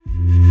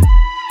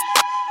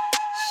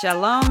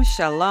Shalom,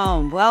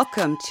 shalom.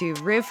 Welcome to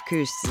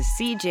Rivkus, the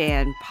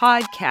CJN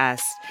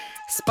podcast,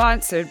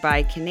 sponsored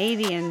by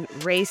Canadian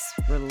Race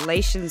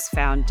Relations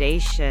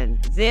Foundation.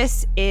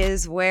 This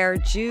is where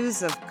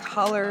Jews of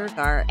color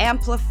are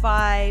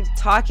amplified,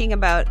 talking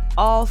about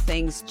all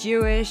things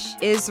Jewish,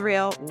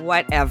 Israel,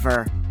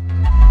 whatever.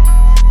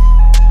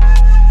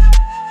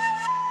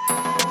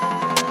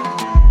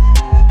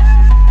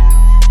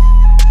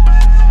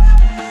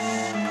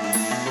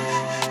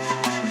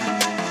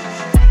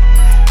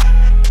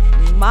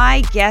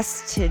 My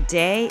guest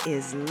today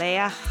is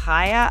Leah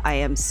Chaya. I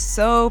am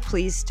so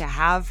pleased to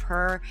have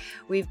her.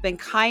 We've been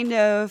kind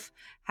of,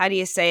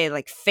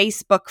 like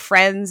Facebook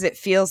friends, it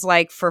feels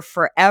like, for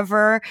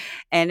forever.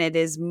 And it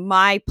is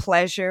my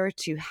pleasure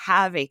to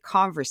have a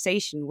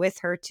conversation with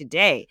her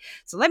today.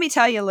 So let me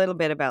tell you a little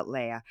bit about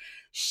Leah.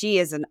 She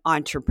is an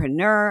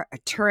entrepreneur,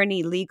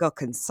 attorney, legal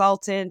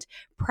consultant,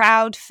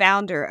 proud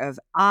founder of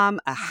Am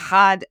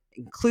Ahad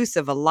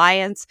Inclusive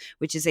Alliance,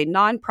 which is a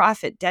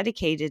nonprofit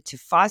dedicated to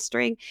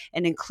fostering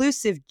an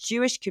inclusive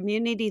Jewish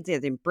community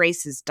that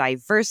embraces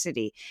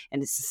diversity,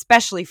 and it's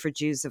especially for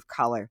Jews of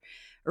color.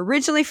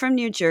 Originally from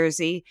New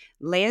Jersey,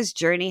 Leah's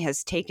journey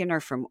has taken her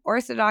from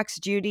Orthodox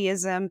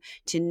Judaism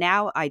to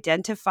now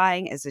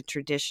identifying as a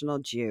traditional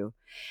Jew.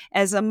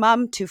 As a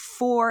mom to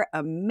 4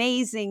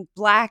 amazing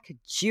Black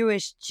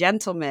Jewish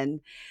gentlemen,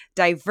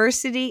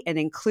 diversity and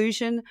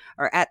inclusion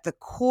are at the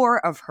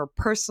core of her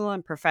personal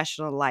and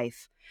professional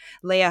life.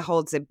 Leah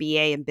holds a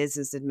BA in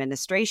Business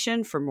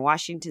Administration from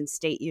Washington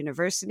State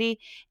University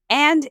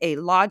and a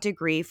law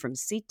degree from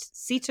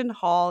Seton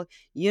Hall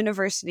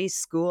University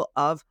School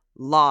of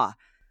Law.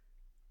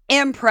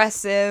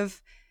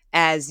 Impressive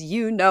as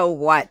you know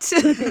what.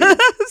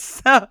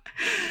 So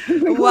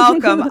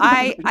welcome.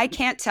 I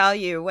can't tell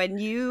you, when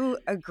you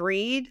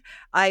agreed,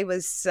 I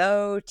was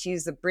so, to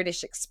use the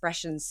British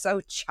expression, so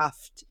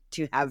chuffed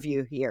to have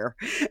you here.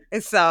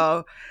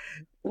 So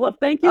well,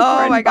 thank you for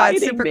inviting me. Oh my God,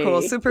 super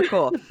cool, super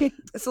cool.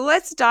 So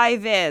let's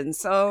dive in.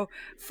 So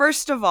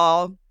first of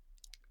all,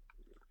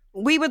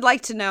 I would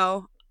like to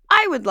know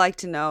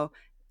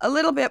a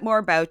little bit more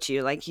about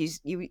you. Like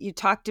you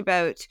talked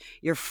about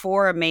your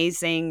 4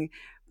 amazing,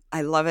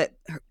 I love it.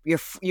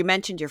 You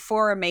mentioned your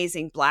 4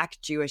 amazing Black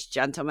Jewish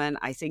gentlemen.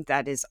 I think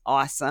that is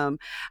awesome.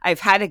 I've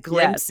had a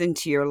glimpse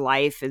into your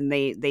life and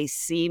they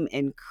seem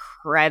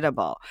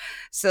incredible.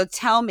 So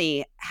tell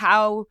me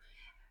how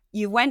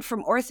you went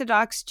from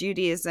Orthodox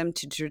Judaism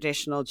to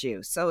traditional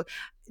Jew. So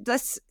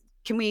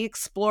can we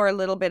explore a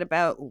little bit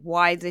about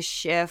why this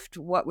shift?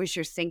 What was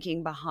your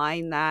thinking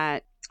behind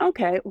that?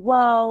 Okay.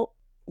 Well,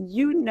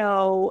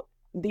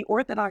 the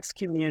Orthodox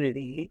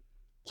community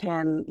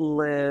can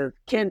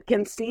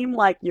seem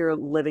like you're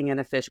living in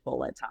a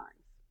fishbowl at times.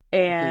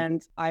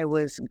 And I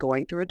was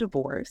going through a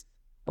divorce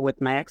with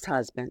my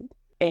ex-husband,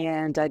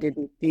 and I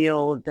didn't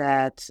feel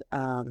that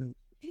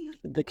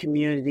the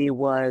community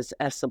was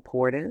as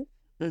supportive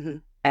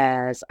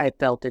as I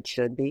felt it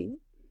should be.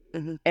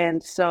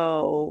 And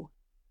so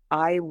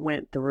I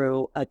went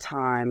through a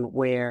time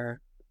where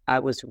I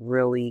was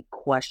really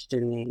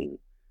questioning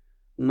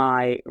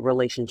my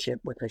relationship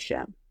with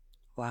Hashem.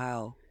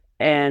 Wow.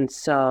 And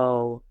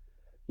so,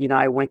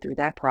 I went through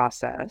that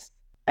process.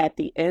 At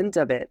the end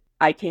of it,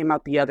 I came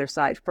out the other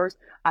side. First,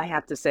 I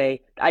have to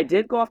say, I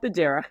did go off the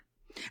derech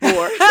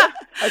for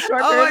a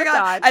short period of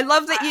time. I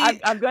love that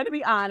I'm going to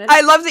be honest.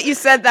 I love that you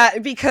said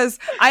that, because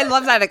I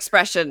love that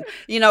expression,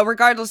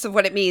 regardless of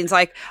what it means.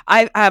 Like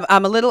I'm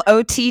a little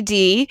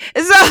OTD.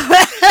 So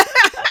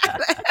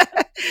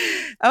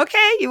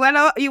okay, you went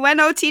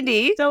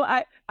OTD. So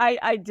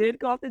I did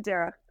go off the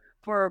derech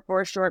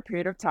for a short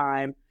period of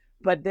time,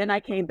 but then I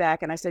came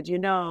back and I said,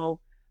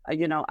 I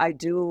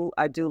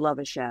do love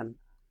Hashem.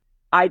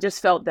 I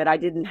just felt that I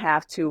didn't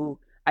have to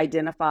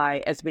identify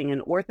as being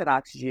an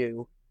Orthodox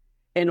Jew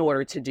in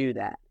order to do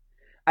that.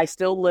 I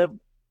still live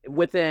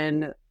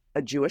within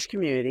a Jewish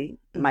community.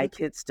 My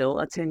kids still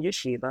attend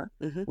yeshiva.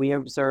 We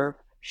observe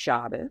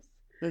Shabbos.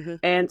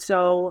 And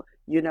so,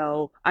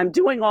 I'm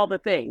doing all the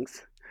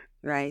things.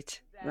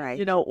 Right.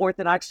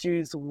 Orthodox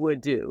Jews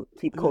would do,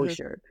 keep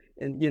kosher.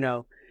 And,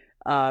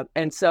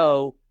 and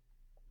so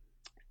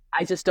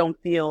I just don't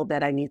feel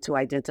that I need to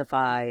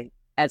identify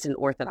as an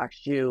Orthodox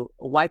Jew.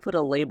 Why put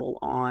a label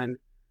on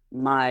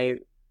my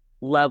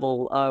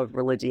level of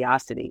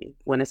religiosity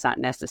when it's not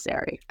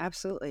necessary?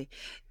 Absolutely.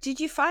 Did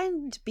you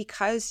find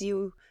because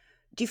you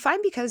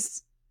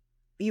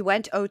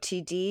went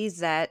OTD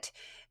that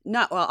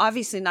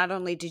obviously not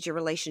only did your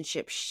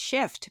relationship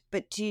shift,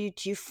 but do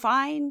you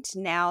find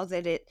now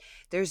that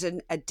there's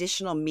an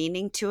additional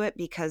meaning to it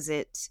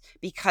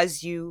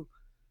because you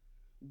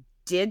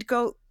did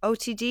go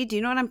OTD? Do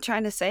you know what I'm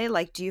trying to say?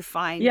 Like, do you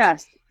find?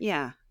 Yes.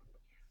 Yeah.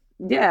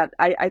 Yeah.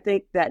 I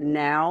think that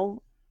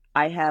now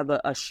I have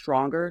a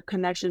stronger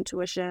connection to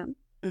Hashem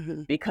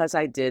because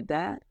I did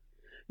that.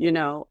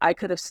 I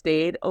could have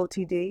stayed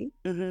OTD,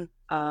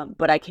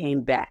 but I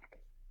came back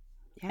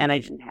and I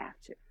didn't have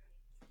to.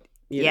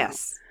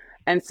 Yes.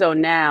 Know? And so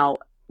now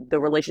the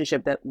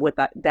relationship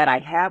that I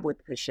have with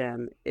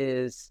Hashem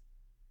is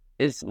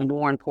is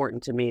more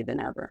important to me than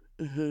ever.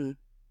 Mm-hmm.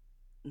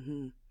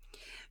 Mm-hmm.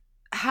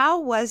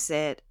 How was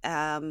it?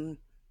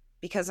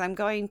 Because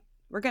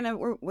we're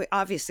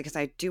obviously, because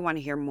I do want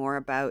to hear more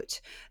about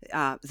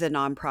the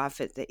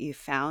nonprofit that you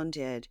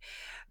founded.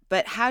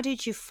 But how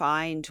did you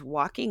find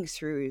walking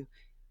through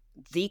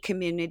the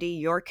community,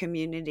 your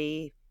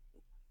community,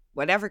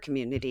 whatever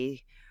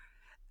community,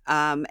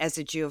 as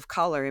a Jew of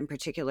color, in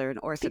particular, an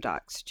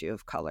Orthodox Jew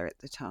of color at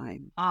the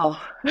time? Oh,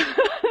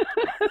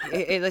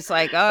 It was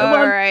like, well,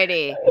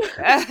 alrighty.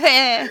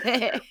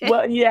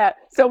 well, yeah.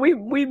 So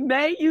we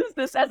may use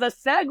this as a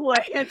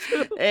segue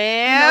into, the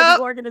Yep.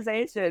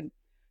 organization.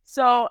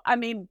 So, I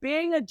mean,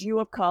 being a Jew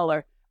of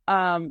color,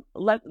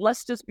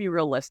 let's just be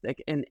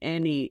realistic. In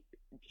any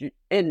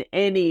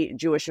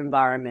Jewish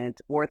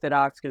environment,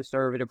 Orthodox,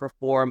 conservative,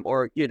 reform,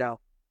 or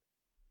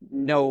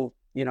no,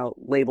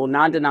 label,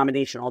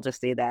 non-denominational. I'll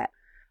just say that.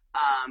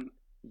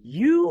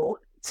 You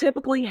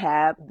typically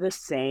have the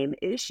same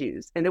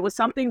issues, and it was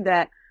something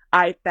that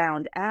I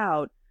found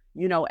out,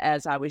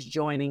 as I was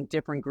joining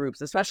different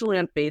groups, especially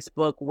on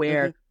Facebook,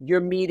 where you're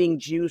meeting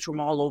Jews from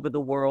all over the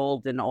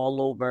world and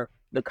all over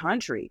the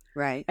country.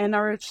 Right. And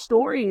our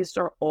stories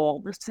are all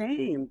the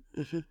same.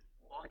 Mm-hmm.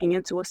 Walking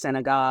into a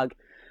synagogue,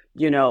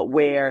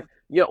 where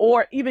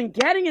or even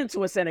getting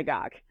into a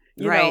synagogue,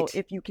 Right.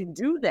 if you can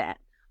do that.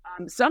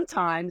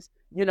 Sometimes,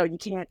 you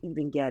can't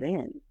even get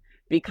in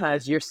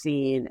because you're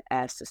seen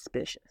as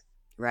suspicious.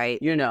 Right.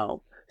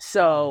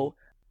 So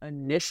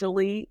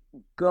initially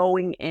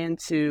going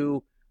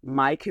into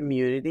my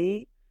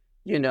community,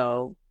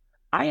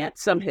 I had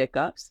some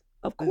hiccups.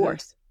 Of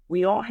course,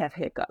 we all have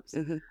hiccups.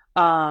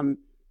 I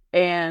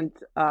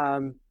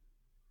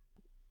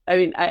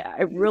mean,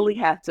 I really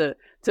have to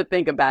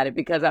think about it,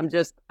 because I'm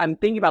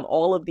thinking about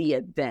all of the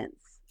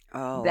events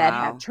that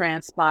have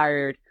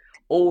transpired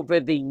over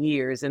the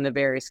years in the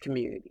various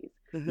communities,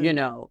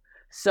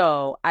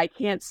 So I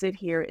can't sit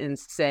here and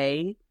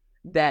say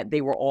that they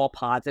were all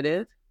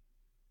positive,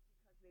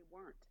 because they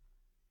weren't,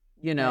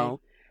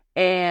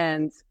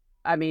 And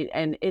I mean,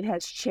 and it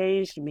has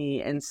changed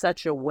me in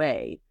such a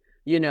way,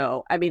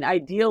 I mean,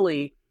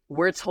 ideally,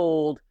 we're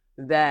told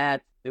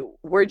that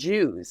we're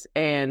Jews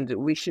and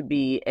we should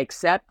be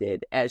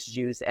accepted as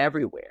Jews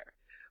everywhere.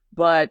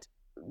 But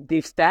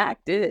the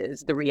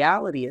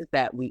reality is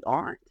that we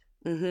aren't.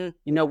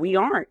 We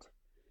aren't.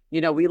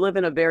 We live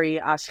in a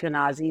very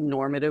Ashkenazi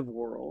normative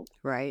world.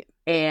 Right.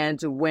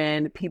 And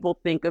when people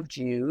think of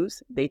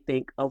Jews, they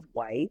think of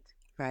white.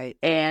 Right.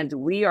 And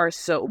we are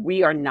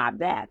not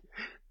that.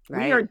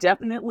 Right. We are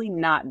definitely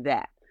not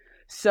that.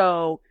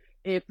 So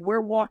if we're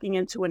walking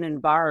into an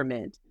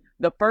environment,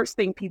 the first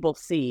thing people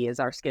see is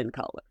our skin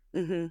color.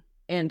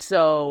 And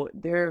so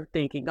they're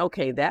thinking,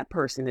 okay, that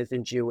person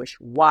isn't Jewish.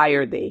 Why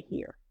are they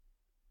here?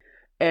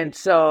 And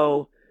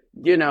so,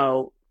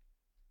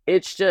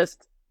 it's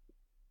just,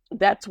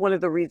 that's one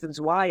of the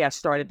reasons why I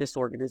started this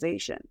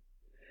organization,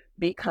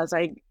 because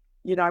I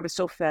was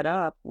so fed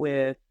up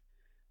with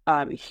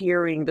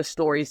hearing the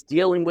stories,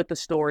 dealing with the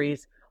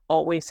stories,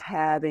 always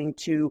having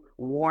to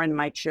warn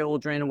my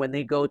children when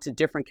they go to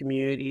different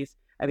communities.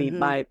 I mean,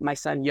 my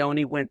son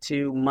Yoni went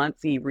to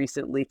Muncie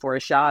recently for a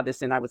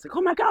Shabbos, and I was like,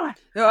 oh my God,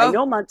 I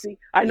know Muncie.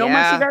 I know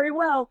Muncie very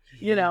well,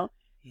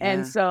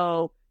 And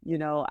so,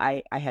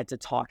 I had to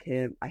talk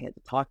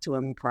to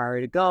him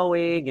prior to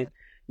going, and,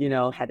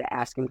 had to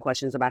ask him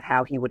questions about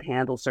how he would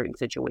handle certain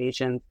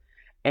situations.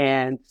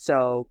 And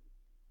so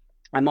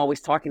I'm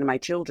always talking to my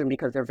children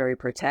because they're very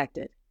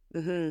protected.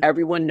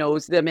 Everyone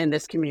knows them in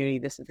this community.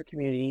 This is the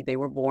community they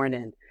were born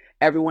in.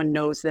 Everyone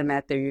knows them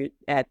at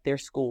their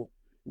school.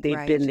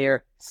 They've been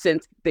there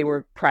since they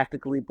were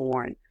practically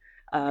born.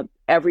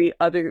 Every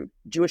other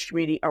Jewish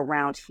community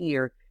around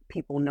here,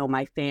 people know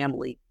my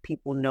family.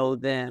 People know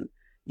them,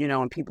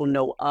 and people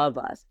know of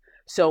us.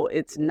 So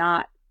it's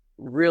not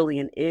really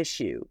an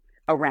issue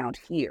around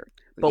here.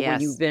 But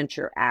when you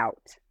venture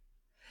out,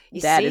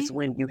 that is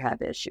when you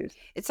have issues.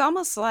 It's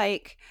almost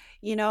like,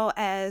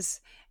 as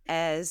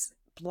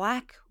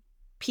Black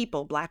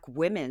people, Black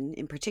women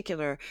in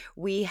particular,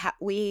 we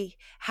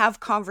have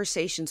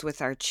conversations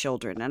with our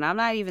children. And I'm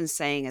not even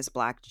saying as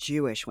Black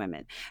Jewish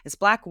women. As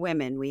Black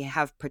women, we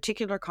have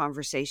particular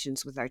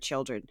conversations with our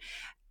children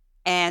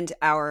and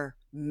our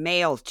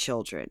male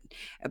children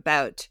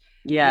about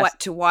what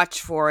to watch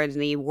for in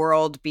the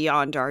world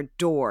beyond our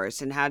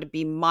doors, and how to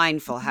be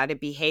mindful, how to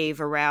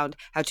behave around,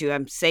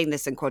 I'm saying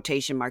this in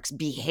quotation marks,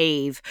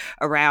 behave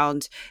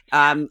around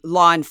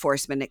law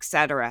enforcement,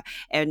 etc.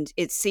 And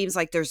it seems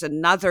like there's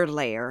another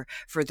layer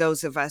for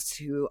those of us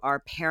who are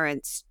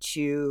parents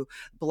to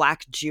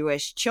Black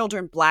Jewish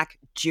children, Black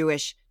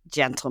Jewish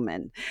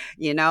gentlemen,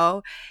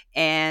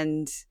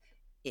 and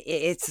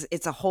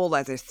it's a whole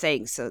other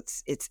thing. So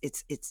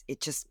it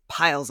just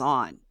piles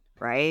on,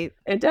 right?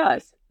 It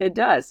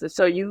does.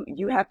 So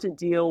you have to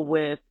deal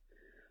with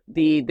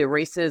the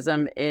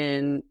racism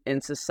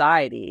in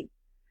society,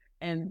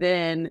 and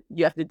then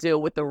you have to deal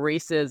with the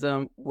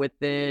racism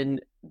within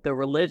the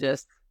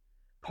religious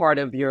part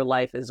of your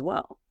life as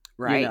well.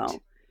 Right.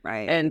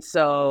 Right. And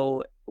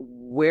so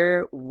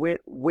where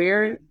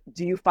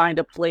do you find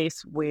a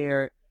place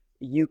where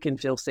you can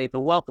feel safe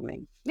and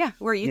welcoming? Yeah,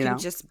 where you You can know,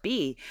 just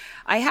be.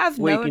 I have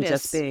where you can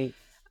just noticed be.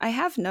 I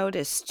have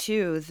noticed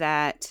too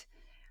that,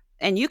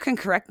 and you can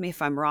correct me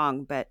if I'm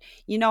wrong, but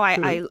you know,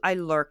 Mhm. I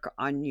lurk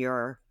on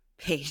your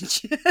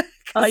page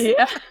Oh because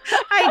yeah.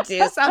 I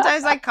do.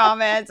 Sometimes I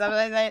comment,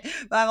 sometimes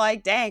but I'm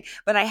like, dang.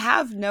 But I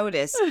have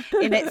noticed,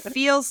 and it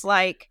feels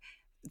like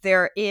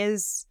there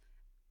is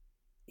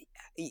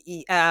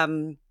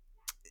um,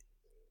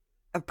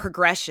 a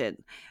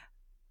progression.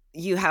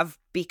 You have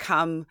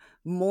become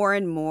more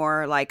and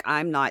more like,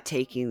 I'm not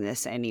taking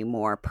this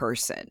anymore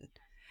person,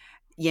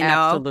 you know?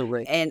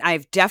 Absolutely. And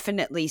I've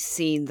definitely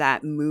seen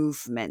that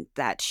movement,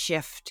 that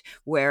shift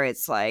where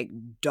it's like,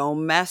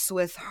 don't mess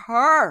with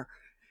her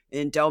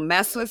and don't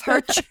mess with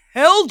her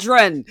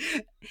children.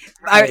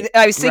 Right.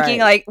 I was thinking,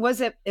 Right. like,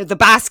 was it the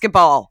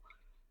basketball,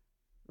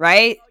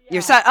 right? Oh Your yeah.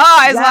 son. Oh,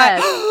 I was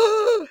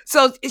Yes. like,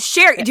 so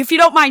share, Eh, if you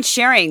don't mind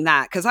sharing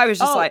that, because I was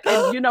just Oh, like,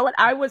 and you know what?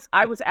 I was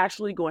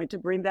actually going to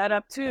bring that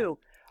up too.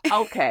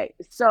 Okay,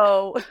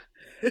 so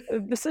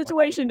the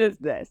situation is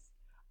this.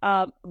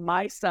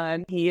 My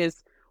son, he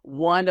is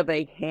one of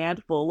a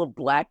handful of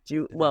black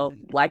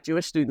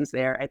Jewish students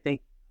there. I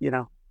think, you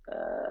know,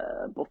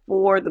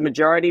 before the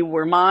majority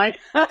were mine,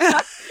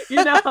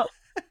 you know,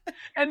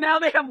 and now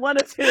they have one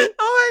or two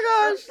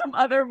oh from my some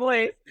other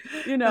place,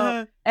 you know.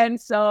 gosh. And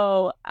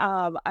so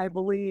I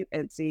believe,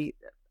 and see,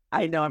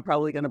 I know I'm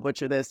probably going to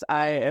butcher this.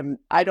 I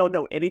don't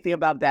know anything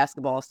about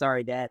basketball.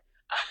 Sorry, Dad.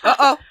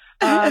 Uh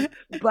um,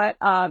 oh.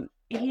 but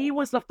he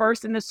was the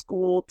first in the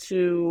school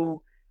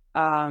to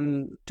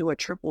do a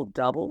triple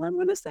double, I'm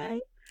going to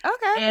say.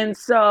 Okay.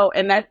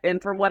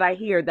 And from what I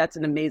hear, that's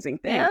an amazing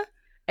thing. Yeah.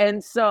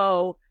 And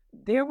so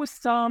there was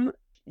some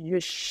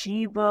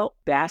yeshiva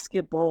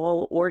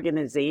basketball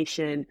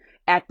organization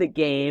at the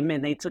game,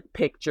 and they took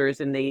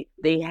pictures, and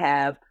they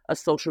have a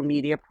social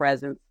media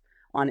presence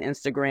on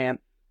Instagram,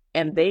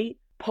 and they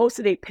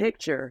posted a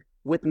picture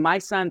with my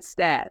son's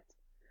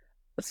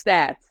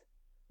stats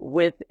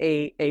with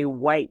a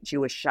white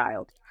Jewish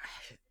child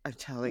I'm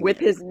telling with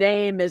you. his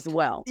name as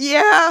well.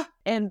 Yeah.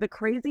 And the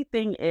crazy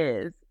thing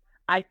is,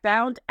 I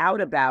found out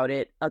about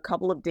it a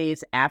couple of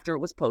days after it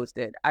was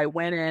posted. I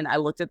went in, I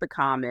looked at the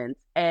comments,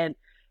 and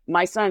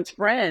my son's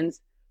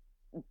friends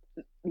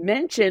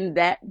mentioned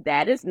that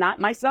that is not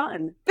my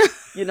son.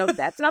 You know,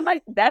 That's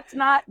that's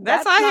not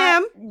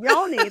not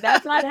Yoni.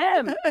 That's not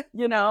him.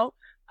 You know,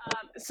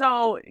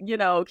 so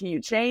can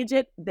you change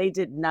it? They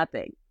did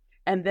nothing.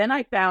 And then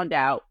I found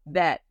out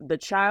that the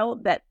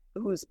child that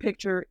whose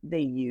picture they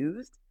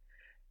used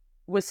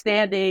was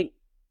standing.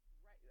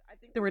 I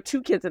think there were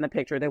two kids in the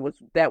picture. There was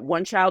that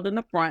one child in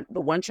the front, the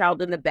one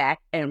child in the back,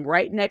 and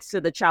right next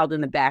to the child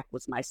in the back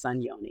was my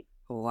son Yoni. him.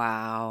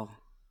 Wow.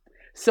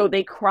 So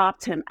they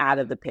cropped him out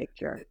of the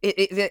picture.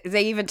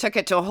 They even took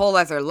it to a whole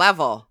other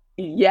level.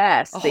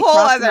 Yes, A they whole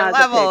cropped him other out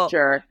of the level.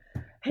 picture.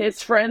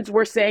 His friends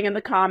were saying in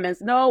the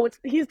comments, "No,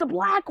 he's the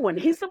black one.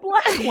 He's the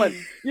black one."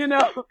 You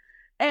know,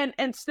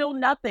 and still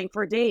nothing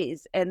for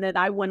days. And then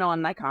I went on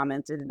and I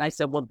commented and I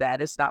said, "Well, that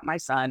is not my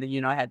son."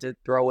 And I had to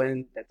throw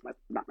in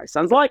not my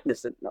son's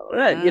likeness, and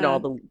all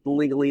the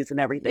legalese and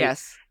everything.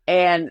 Yes.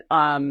 And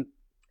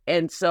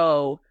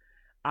so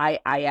I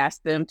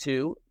asked them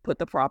to put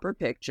the proper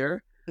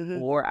picture,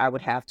 Mm-hmm. or I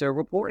would have to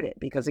report it,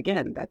 because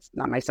again, that's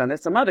not my son,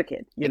 that's some other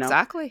kid,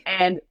 Exactly.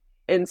 And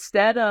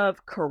instead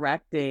of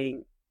correcting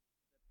the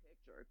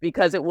picture,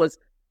 because it was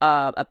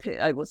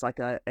like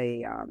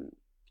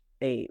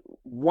a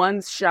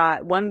one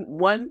shot,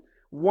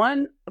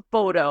 one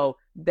photo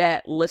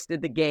that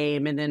listed the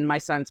game, and then my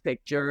son's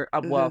picture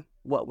of Mm-hmm.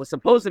 what was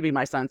supposed to be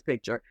my son's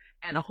picture,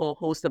 and a whole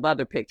host of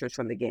other pictures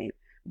from the game.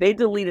 They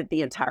deleted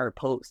the entire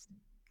post,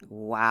 you know,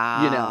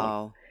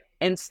 Wow.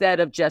 instead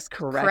of just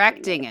correcting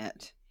Correcting it.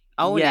 it.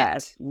 Own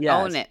Yes, it.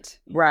 Own yes. it.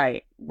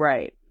 Right,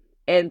 right.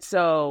 And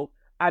so,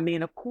 I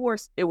mean, of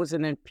course, it was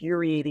an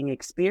infuriating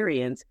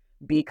experience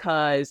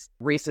because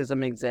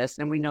racism exists,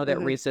 and we know that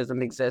Mm-hmm.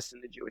 racism exists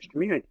in the Jewish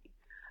community.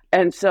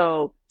 And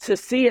so to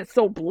see it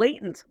so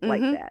blatant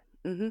like Mm-hmm. that,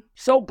 Mm-hmm.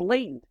 so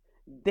blatant,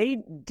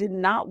 they did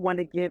not want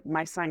to give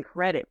my son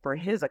credit for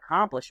his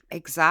accomplishment.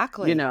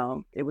 Exactly.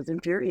 It was They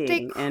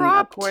infuriating. And of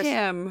cropped course,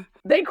 him.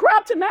 they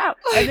cropped him out.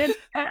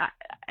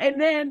 And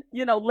then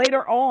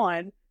later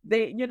on,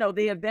 they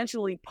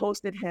eventually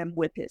posted him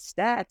with his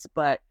stats.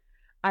 But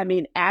I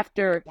mean,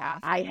 after Yeah.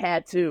 I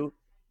had to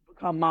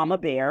become Mama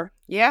Bear,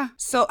 Yeah.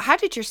 So how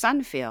did your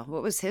son feel?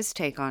 What was his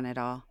take on it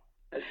all?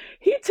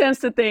 he tends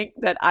to think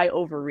that I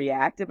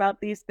overreact about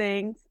these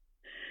things,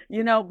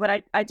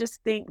 but I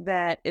just think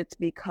that it's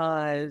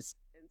because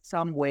in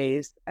some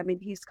ways, I mean,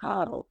 he's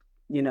coddled,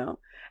 you know,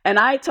 and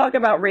I talk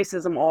about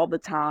racism all the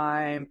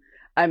time.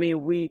 I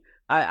mean,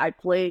 I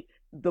play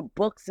the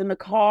books in the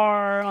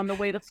car on the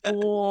way to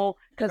school,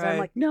 because I'm Right.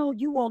 like, no,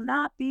 you will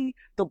not be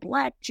the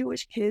black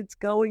Jewish kids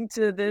going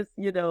to this,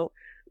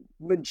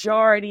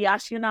 majority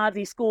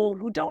Ashkenazi school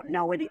who don't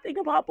know anything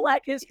about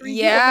black history.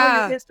 You don't know your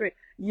Yeah. history.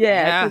 Yeah,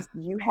 Yeah. because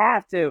you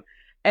have to.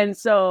 And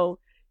so,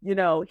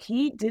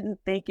 he didn't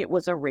think it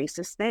was a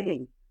racist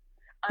thing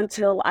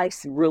until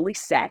really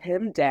sat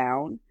him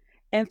down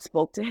and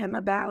spoke to him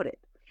about it.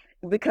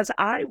 Because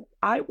I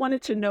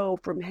wanted to know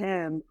from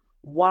him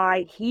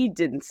why he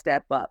didn't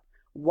step up.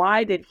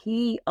 Why did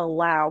he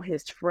allow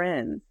his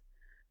friends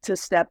to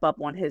step up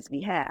on his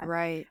behalf?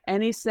 Right.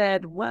 And he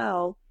said,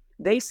 well,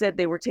 they said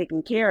they were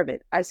taking care of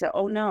it. I said,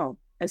 oh, no.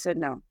 I said,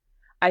 no.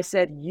 I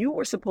said, you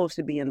were supposed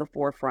to be in the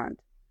forefront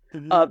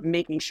of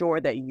making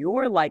sure that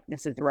your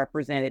likeness is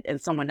represented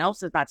and someone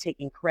else is not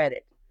taking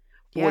credit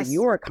for Yes.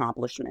 your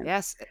accomplishments.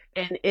 Yes.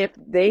 And if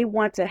they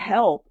want to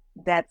help,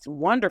 that's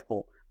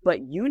wonderful.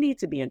 But you need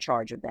to be in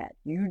charge of that.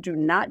 You do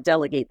not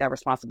delegate that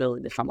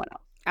responsibility to someone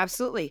else.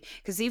 Absolutely.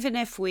 Because even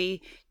if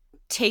we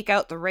take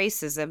out the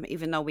racism,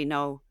 even though we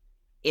know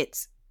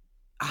it's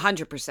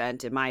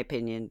 100%, in my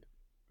opinion,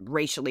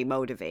 racially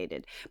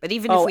motivated, but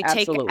even if we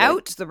absolutely. take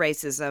out the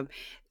racism,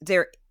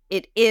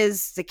 it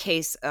is the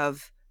case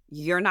of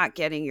you're not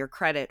getting your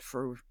credit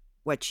for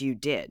what you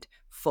did.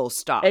 Full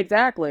stop.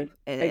 Exactly.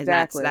 And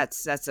exactly.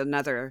 That's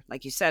another,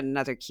 like you said,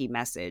 another key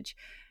message.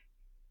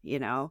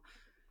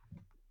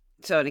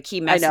 So the key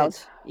message, I know.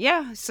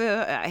 Yeah.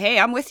 So hey,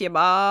 I'm with you,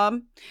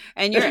 Mom,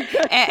 and you're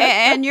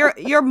and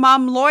you're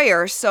mom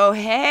lawyer. So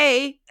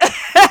hey,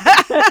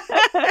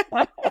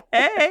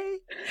 hey.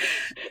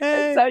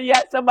 So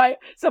yeah, so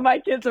my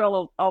kids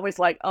are always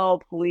like, oh,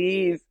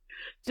 please,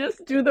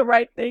 just do the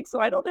right thing, so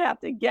I don't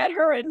have to get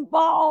her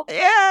involved.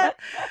 Yeah.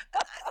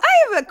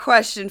 I have a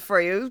question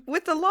for you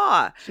with the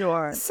law.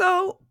 Sure.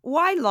 So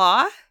why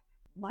law?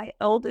 My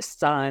oldest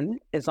son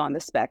is on the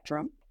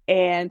spectrum,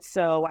 and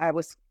so I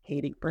was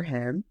hating for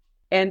him.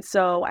 And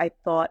so I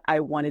thought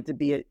I wanted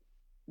to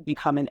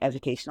become an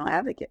educational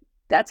advocate.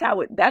 That's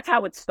how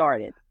it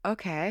started.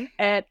 Okay.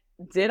 And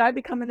did I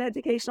become an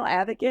educational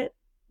advocate?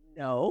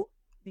 No,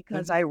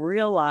 because I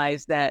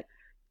realized that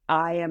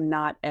I am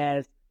not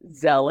as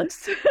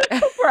zealous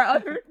for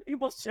other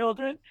people's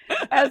children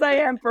as I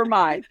am for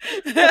mine.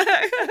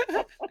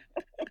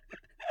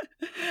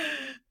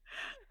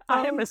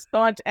 I am a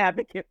staunch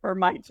advocate for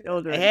my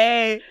children.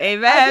 Hey,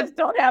 amen. I just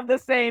don't have the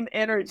same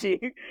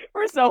energy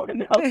for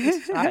someone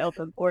else's child,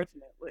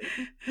 unfortunately.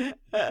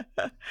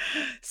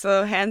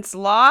 So hence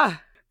law.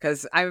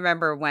 Because I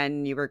remember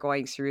when you were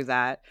going through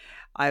that,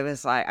 I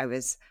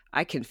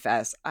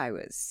confess, I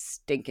was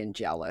stinking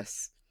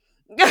jealous.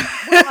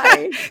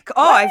 Why?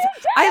 Because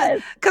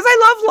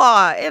I love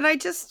law, and I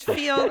just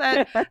feel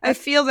that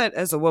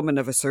as a woman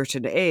of a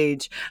certain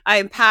age, I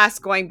am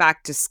past going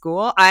back to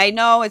school. I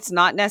know it's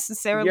not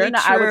necessarily true.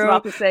 I was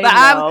about to say but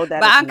no.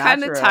 I'm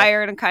kind of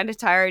tired. I'm kind of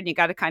tired, and you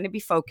got to kind of be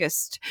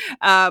focused.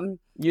 You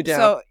do.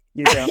 So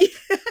you do.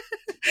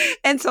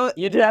 And so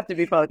you do have to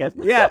be focused.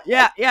 Yeah.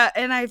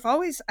 And I've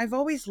always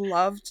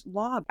loved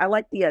law. I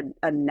like the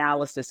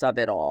analysis of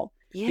it all.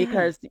 Yeah.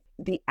 Because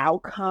the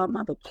outcome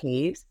of a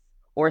case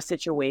or a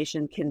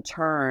situation can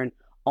turn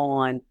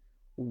on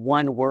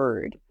one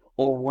word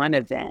or one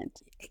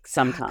event.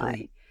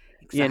 Sometimes.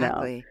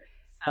 Exactly.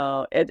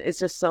 So it's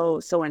just so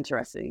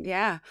interesting.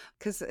 Yeah,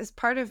 because as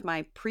part of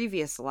my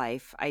previous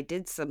life, I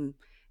did some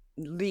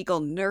legal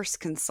nurse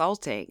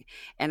consulting,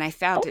 and I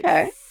found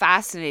it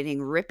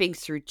fascinating ripping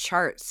through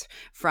charts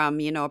from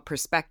a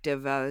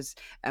perspective as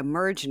a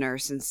merge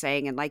nurse and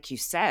saying, and like you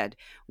said,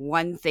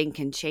 one thing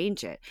can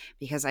change it.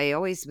 Because I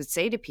always would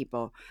say to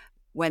people,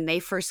 when they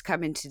first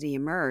come into the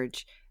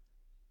emerge,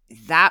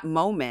 that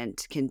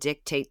moment can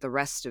dictate the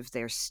rest of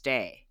their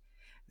stay.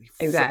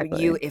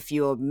 Exactly. If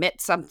you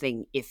omit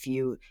something, it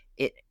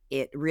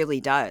really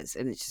does,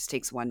 and it just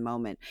takes one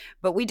moment.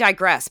 But we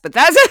digress. But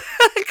that's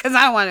because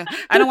I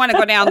don't want to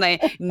go down the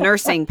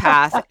nursing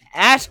path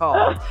at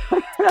all.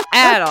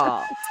 At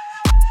all.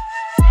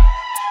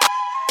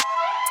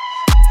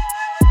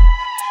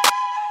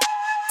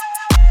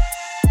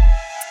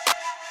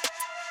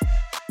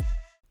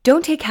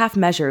 Don't take half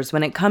measures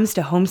when it comes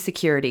to home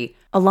security.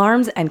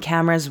 Alarms and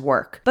cameras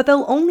work, but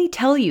they'll only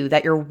tell you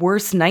that your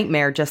worst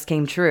nightmare just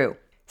came true.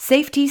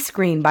 Safety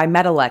Screen by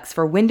Metalex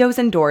for windows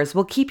and doors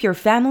will keep your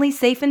family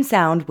safe and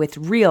sound with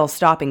real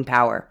stopping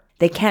power.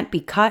 They can't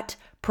be cut,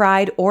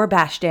 pried, or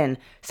bashed in,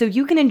 so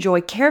you can enjoy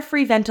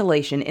carefree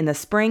ventilation in the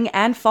spring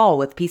and fall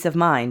with peace of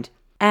mind.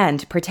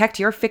 And protect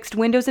your fixed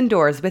windows and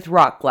doors with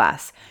Rock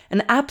Glass,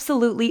 an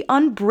absolutely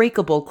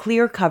unbreakable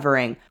clear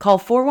covering. Call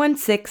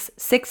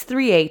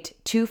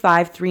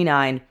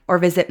 416-638-2539 or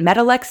visit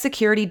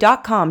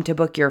metalexsecurity.com to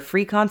book your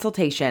free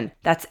consultation.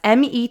 That's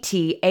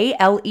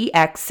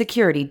METALEX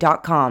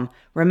security.com.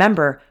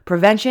 Remember,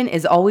 prevention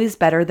is always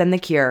better than the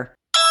cure.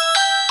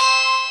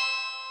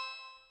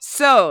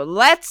 So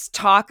let's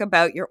talk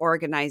about your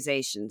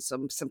organization.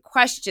 Some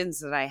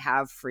questions that I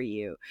have for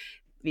you.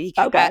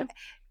 Okay.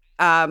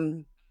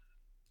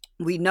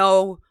 We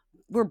know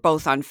we're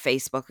both on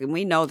Facebook, and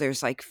we know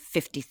there's like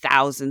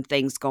 50,000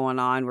 things going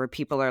on where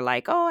people are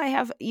like,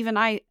 oh, even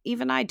I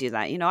do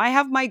that. I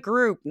have my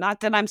group,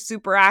 not that I'm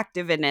super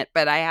active in it,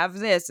 but I have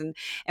this. And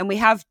we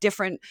have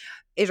different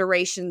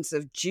iterations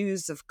of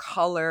Jews of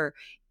color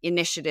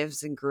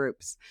initiatives and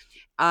groups.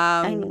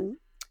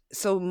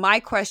 So my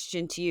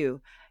question to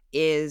you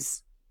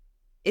is,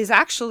 is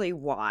actually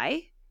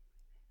why.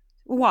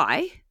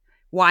 Why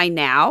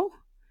now?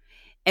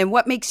 And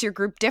what makes your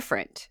group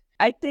different?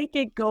 I think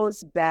it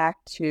goes back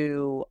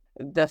to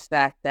the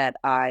fact that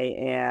I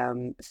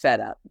am fed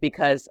up,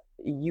 because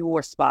you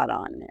were spot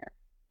on there,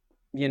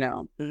 you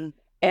know? Mm-hmm.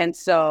 And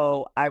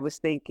so I was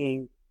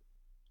thinking,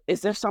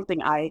 is there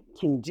something I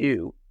can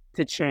do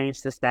to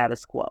change the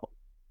status quo?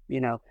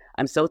 You know,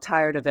 I'm so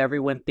tired of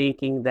everyone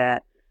thinking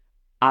that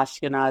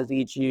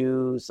Ashkenazi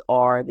Jews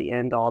are the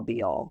end all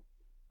be all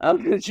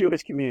of the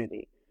Jewish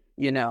community,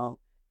 you know?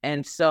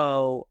 And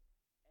so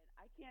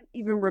I can't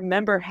even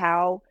remember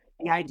how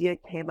the idea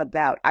came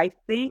about. I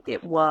think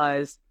it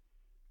was,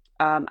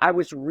 I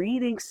was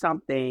reading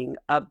something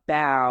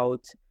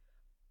about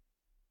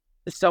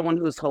someone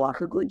who's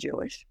halakhically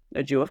Jewish,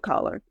 a Jew of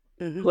color,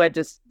 who had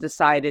just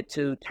decided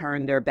to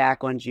turn their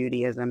back on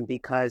Judaism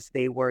because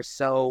they were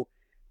so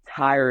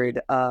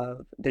tired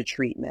of the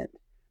treatment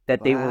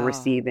that they were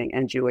receiving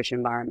in Jewish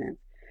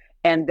environments.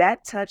 And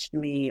that touched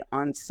me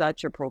on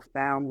such a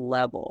profound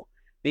level,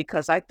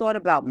 because I thought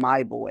about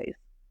my boys,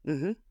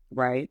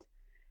 right?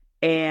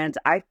 And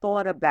I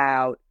thought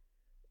about,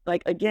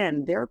 like,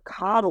 again, they're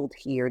coddled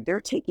here, they're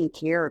taken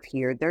care of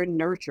here, they're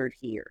nurtured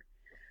here.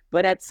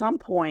 But at some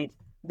point,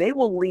 they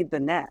will leave the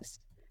nest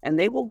and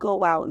they will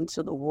go out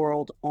into the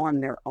world on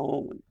their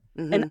own.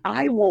 And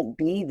I won't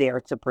be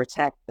there to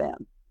protect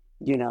them,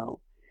 you know?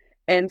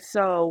 And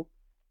so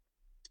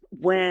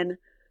when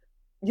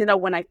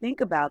I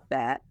think about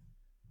that,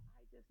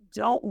 I just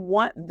don't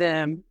want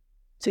them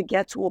to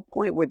get to a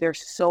point where they're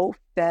so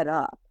fed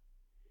up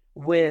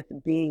with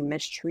being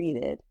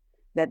mistreated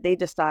that they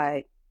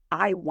decide,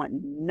 I want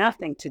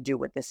nothing to do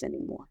with this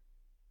anymore.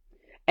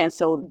 And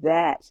so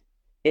that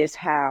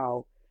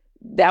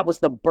was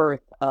the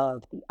birth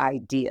of the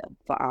idea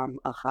for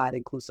Ahad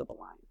Inclusive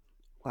Alliance.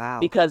 Wow.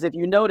 Because if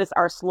you notice,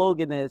 our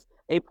slogan is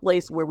a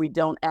place where we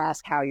don't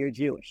ask how you're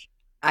Jewish.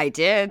 I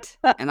did,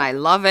 and I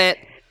love it.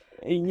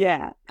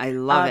 Yeah. I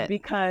love it.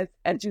 Because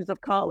as Jews of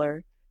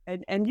color,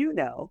 and you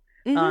know,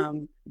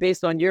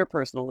 based on your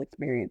personal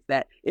experience,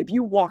 that if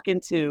you walk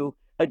into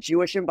a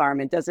Jewish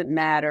environment, doesn't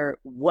matter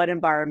what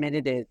environment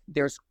it is,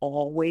 there's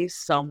always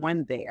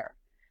someone there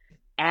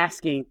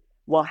asking,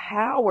 well,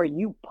 how are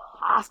you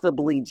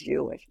possibly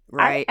Jewish?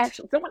 Right.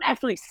 Someone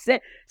actually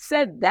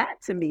said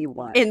that to me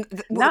once.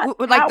 Not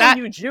like how that.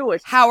 Are you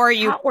Jewish? How are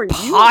you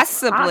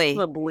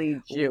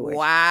possibly Jewish?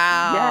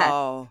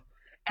 Wow. Yes.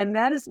 And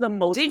that is the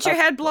most. Didn't your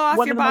head blow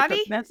off your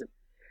body?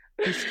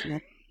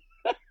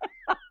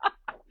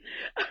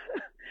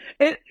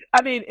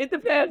 It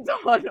depends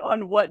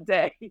on what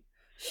day.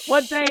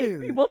 What day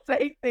people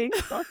say things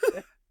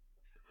to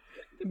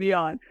be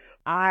on.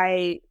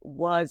 I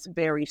was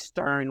very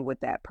stern with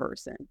that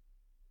person,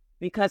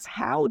 because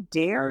how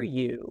dare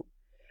you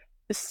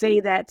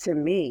say that to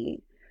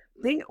me?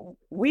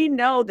 We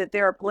know that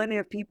there are plenty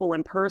of people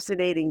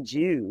impersonating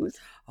Jews.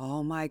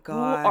 Oh my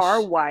gosh. Who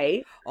are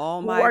white.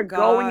 Oh my who are gosh.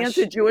 going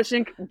into Jewish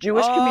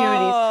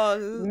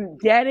communities,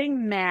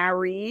 getting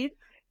married,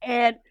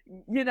 and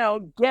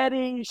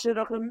getting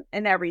shidduchim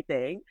and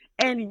everything.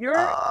 And you're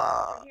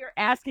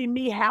asking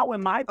me, how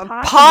am I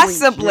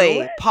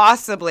possibly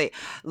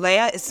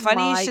Leah, it's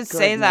funny you should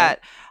say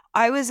that.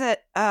 I was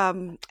at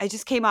I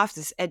just came off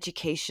this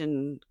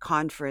education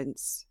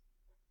conference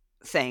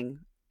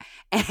thing,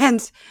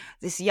 and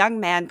this young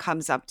man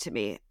comes up to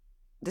me.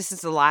 This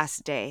is the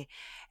last day,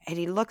 and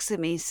he looks at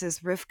me, he says,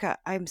 Rivka,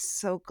 I'm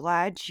so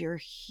glad you're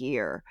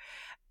here.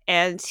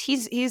 And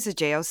he's a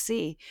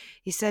JOC.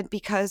 He said,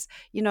 because,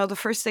 the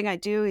first thing I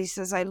do, he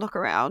says, I look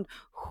around,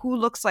 who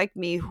looks like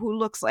me?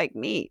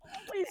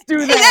 Please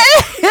do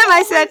that.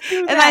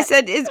 I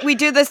said, we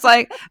do this,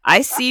 like,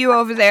 I see you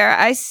over there.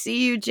 I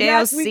see you,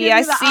 JOC.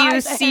 Yes, I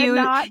see you.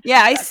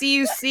 Yeah, I see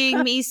you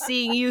seeing me,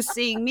 seeing you,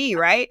 seeing me,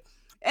 right?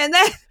 And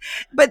then,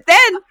 but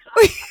then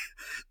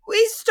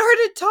we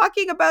started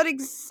talking about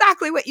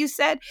exactly what you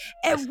said.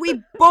 And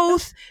we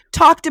both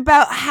talked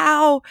about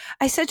how,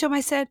 I said to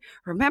him,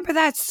 remember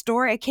that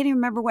story? I can't even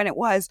remember when it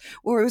was,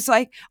 where it was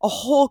like a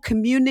whole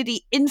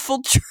community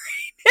infiltrated.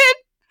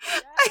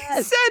 Yes.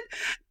 I said,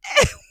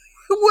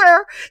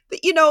 where,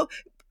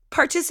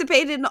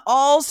 participated in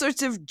all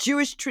sorts of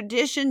Jewish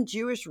tradition,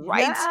 Jewish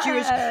rights,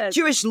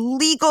 Jewish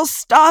legal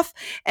stuff.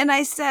 And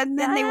I said, and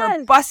then they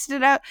were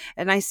busted out.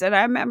 And I said,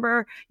 I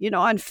remember,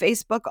 on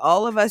Facebook,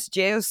 all of us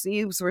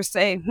JOCs were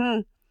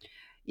saying,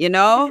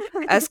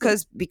 that's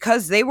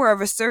because they were of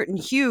a certain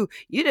hue,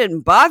 you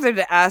didn't bother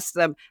to ask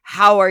them,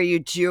 how are you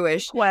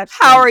Jewish?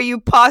 How are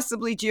you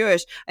possibly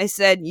Jewish? I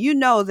said,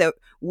 that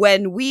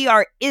when we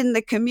are in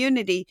the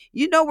community,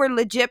 we're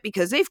legit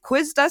because they've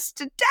quizzed us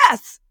to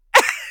death.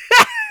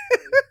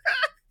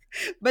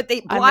 But they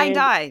blind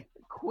eye.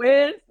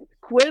 Quiz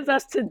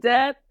us to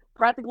death,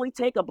 practically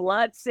take a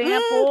blood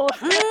sample,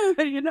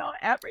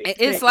 everything.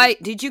 It's like,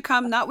 did you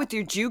come not with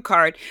your Jew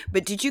card,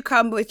 but did you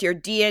come with your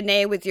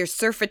DNA, with your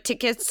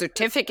certificates,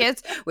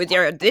 with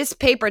your this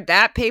paper,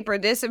 that paper,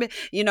 this,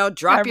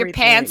 drop everything. Your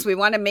pants. We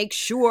want to make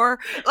sure.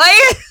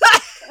 Like,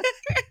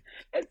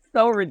 it's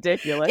so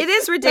ridiculous. It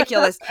is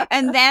ridiculous.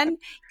 And then,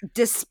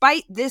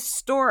 despite this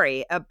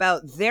story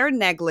about their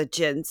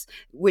negligence,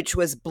 which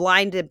was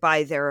blinded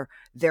by their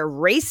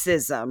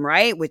racism,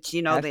 right? Which,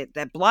 you know,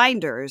 the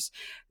blinders,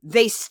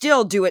 they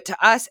still do it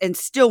to us and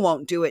still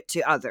won't do it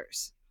to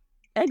others.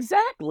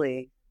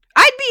 Exactly.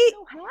 It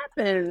still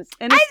happens.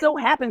 And it still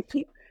happens.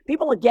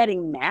 People are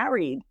getting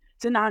married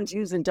to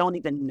non-Jews and don't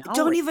even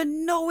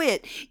know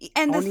it.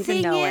 And the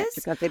thing is,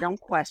 because they don't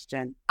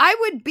question.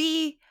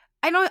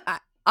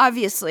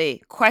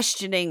 Obviously,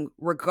 questioning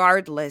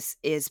regardless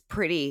is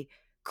pretty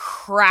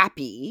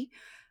crappy.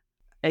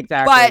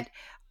 Exactly. But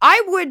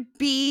I would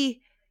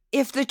be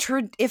if the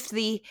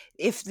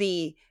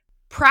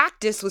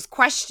practice was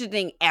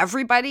questioning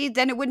everybody,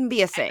 then it wouldn't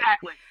be a thing.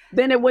 Exactly.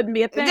 Then it wouldn't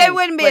be a thing. There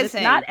wouldn't be a it's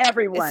thing. Not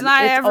everyone. It's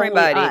not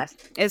everybody. Only us.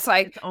 It's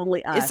like it's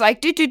only us. It's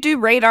like do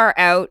radar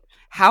out.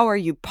 How are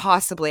you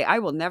possibly? I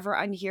will never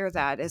unhear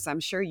that, as I'm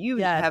sure you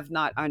have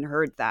not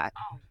unheard that.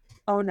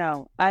 Oh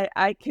no,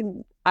 I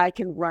can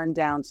run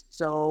down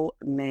so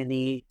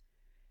many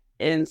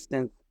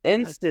instances.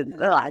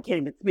 I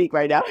can't even speak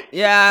right now.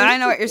 Yeah, I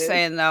know what you're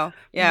saying though.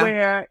 Yeah,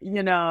 where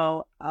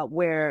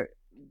where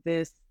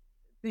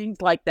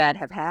things like that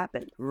have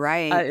happened.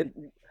 Right.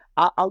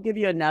 I'll give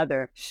you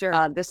another.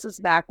 Sure. This is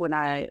back when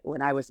I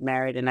was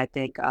married, and I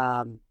think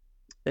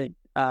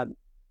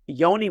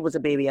Yoni was a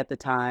baby at the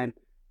time,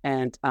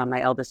 and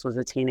my eldest was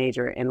a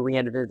teenager, and we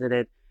had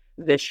visited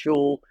this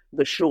shul.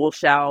 The shul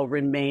shall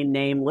remain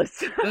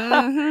nameless,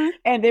 Mm-hmm.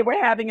 and they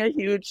were having a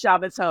huge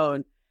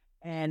Shabbaton,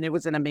 and it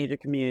was in a major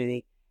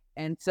community,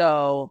 and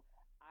so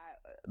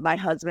my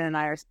husband and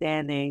I are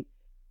standing,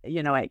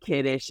 at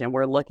Kiddush, and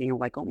we're looking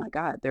like, oh my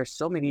God, there's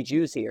so many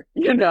Jews here,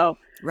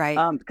 Right.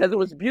 Because it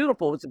was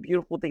beautiful. It was a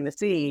beautiful thing to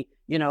see,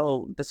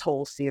 this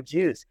whole sea of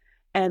Jews.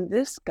 And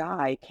this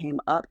guy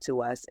came up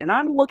to us, and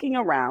I'm looking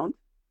around,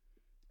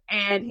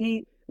 and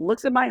he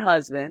looks at my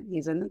husband.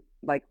 He's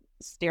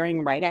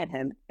staring right at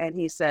him, and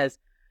he says,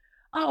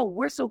 "Oh,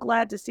 we're so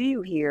glad to see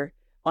you here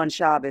on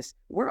Shabbos.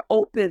 We're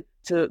open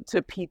to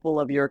people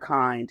of your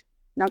kind."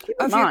 Now, keep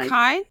in mind,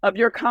 of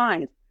your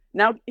kind.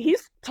 Now,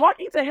 he's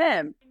talking to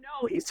him.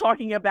 No, he's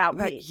talking about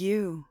me.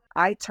 You.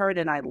 I turn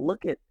and I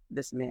look at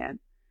this man,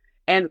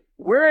 and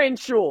we're in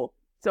shul,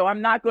 so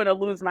I'm not going to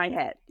lose my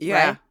head.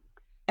 Yeah. Right?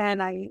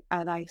 And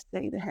I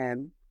say to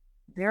him,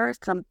 there are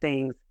some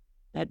things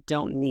that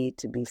don't need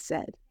to be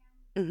said.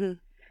 Mm-hmm.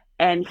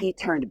 And he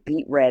turned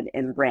beet red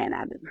and ran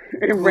out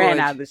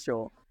of the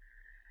shul.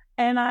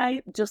 And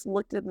I just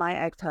looked at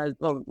my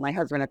my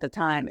husband at the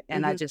time,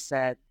 and I just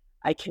said,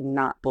 I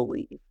cannot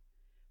believe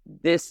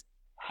this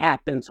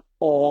happens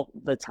all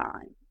the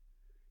time.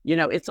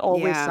 It's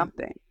always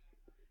something,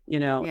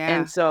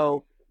 and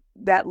so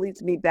that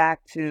leads me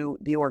back to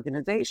the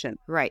organization.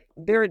 Right.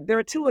 There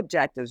are two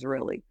objectives,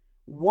 really.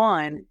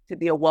 One, to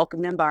be a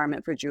welcoming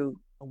environment for Jews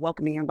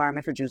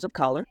of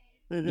color,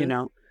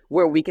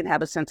 where we can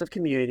have a sense of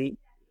community.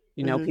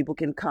 People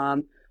can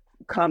come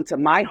to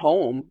my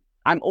home.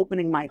 I'm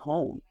opening my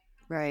home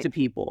to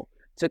people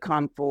to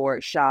come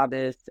for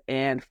Shabbos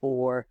and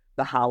for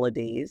the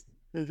holidays.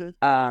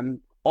 Mm-hmm.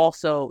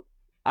 Also,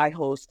 I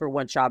host for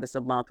one Shabbos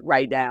a month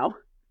right now,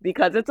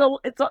 because it's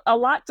a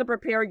lot to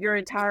prepare your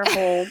entire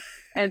home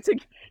and to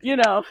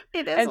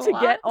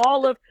get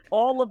all of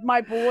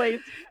my boys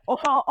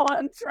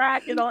on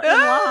track and in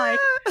line,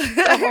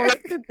 the whole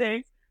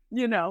things.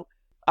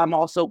 I'm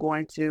also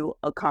going to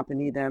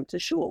accompany them to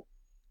shul,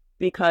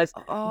 because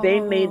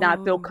they may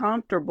not feel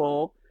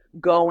comfortable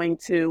going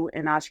to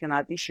an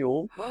Ashkenazi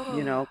shul,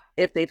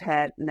 if they've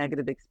had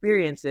negative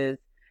experiences.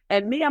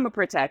 And me, I'm a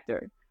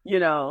protector.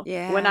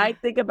 When I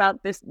think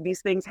about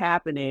these things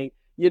happening,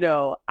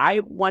 I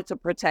want to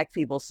protect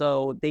people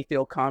so they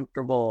feel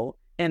comfortable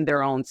in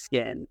their own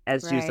skin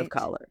as Jews of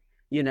color,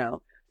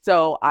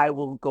 So I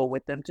will go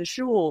with them to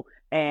shul,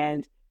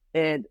 and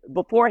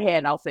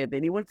beforehand, I'll say, if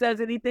anyone says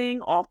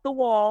anything off the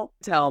wall,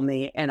 tell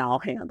me and I'll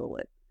handle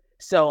it.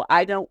 So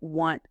I don't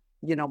want,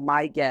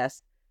 my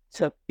guests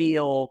to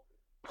feel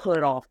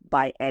put off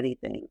by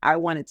anything. I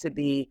want it to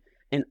be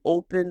an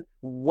open,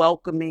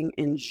 welcoming,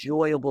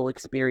 enjoyable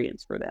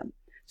experience for them.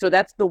 So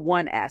that's the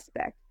one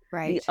aspect.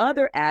 Right. The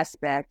other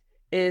aspect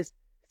is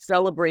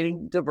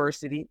celebrating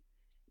diversity,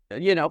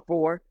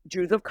 for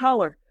Jews of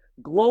color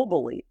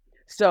globally.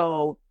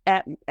 So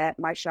at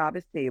my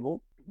Shabbos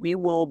table, we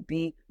will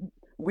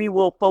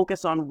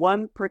focus on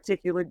one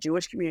particular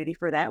Jewish community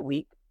for that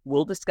week.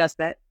 We'll discuss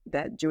that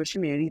Jewish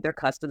community, their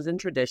customs and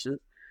traditions.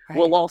 Right.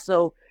 We'll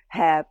also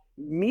have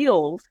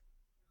meals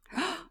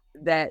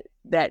that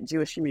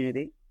Jewish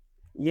community.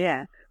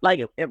 Yeah.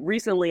 Like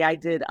recently I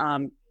did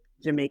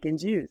Jamaican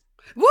Jews.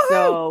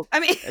 Woohoo!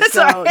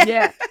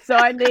 So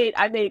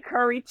I made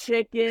curry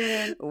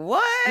chicken,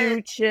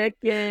 stewed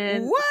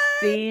chicken,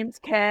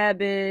 steamed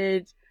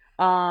cabbage,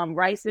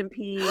 rice and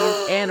peas,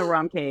 and a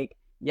rum cake.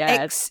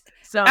 Yes.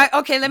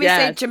 Okay, let me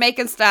say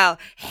Jamaican style.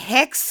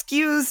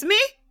 Excuse me?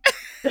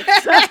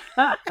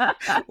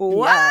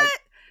 What? Yes.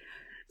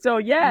 So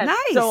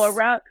Nice.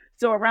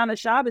 So around the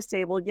Shabbos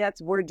table,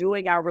 yes, we're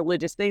doing our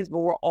religious things, but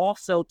we're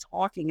also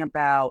talking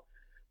about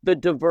the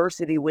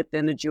diversity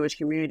within the Jewish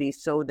community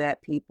so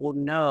that people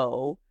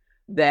know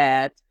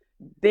that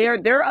there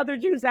are other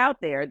Jews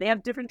out there. They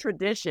have different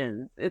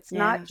traditions. It's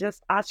not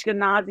just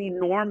Ashkenazi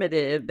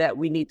normative that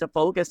we need to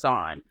focus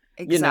on.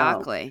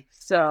 Exactly.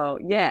 So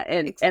yeah,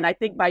 and I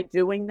think by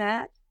doing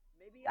that,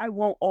 maybe I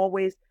won't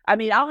always. I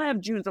mean, I'll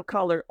have Jews of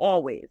color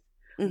always,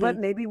 but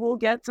maybe we'll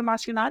get some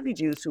Ashkenazi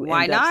Jews who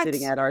end up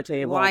sitting at our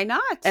table. Why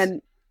not?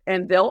 And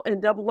they'll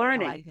end up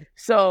learning.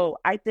 So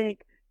I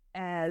think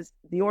as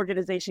the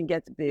organization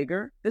gets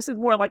bigger, this is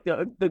more like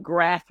the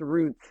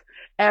grassroots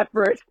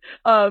effort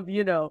of,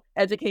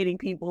 educating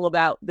people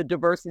about the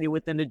diversity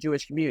within the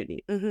Jewish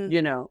community,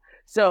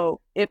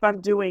 So if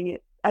I'm doing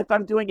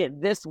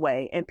it this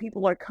way and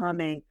people are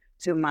coming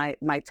to my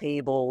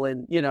table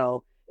and,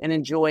 and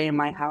enjoying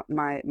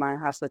my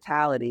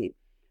hospitality,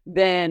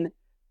 then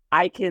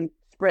I can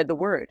spread the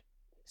word.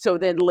 So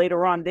then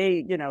later on,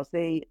 they,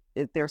 say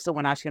if there's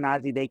someone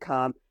Ashkenazi, they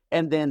come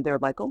and then they're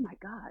like, oh my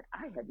God,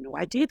 I had no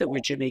idea that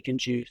we're Jamaican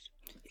Jews.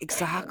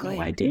 Exactly.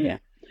 No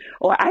idea.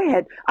 Or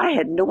I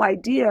had no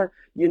idea,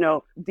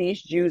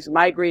 these Jews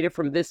migrated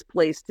from this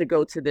place to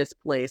go to this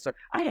place. Or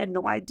I had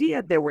no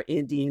idea there were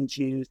Indian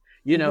Jews,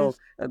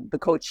 the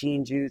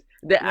Cochin Jews.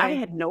 I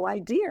had no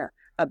idea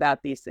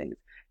about these things.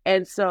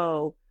 And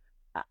so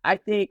I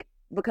think,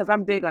 because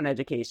I'm big on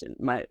education,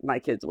 my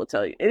kids will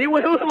tell you.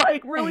 Anyone who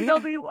really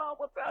knows me well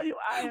will tell you.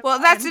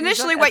 That's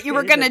initially what you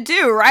were going to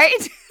do,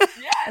 right?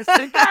 Yes,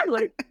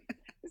 exactly.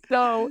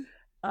 So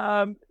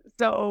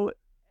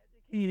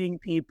educating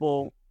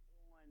people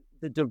on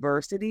the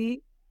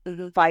diversity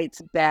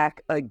fights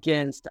back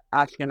against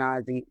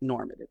Ashkenazi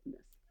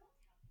normativeness.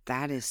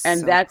 That is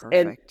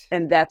perfect.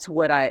 And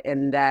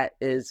that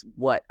is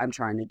what I'm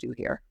trying to do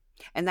here.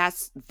 And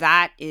that's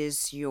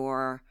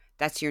your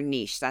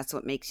niche. That's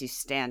what makes you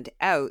stand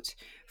out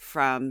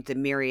from the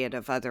myriad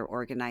of other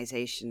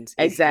organizations.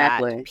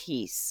 Exactly. That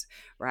piece,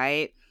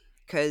 right?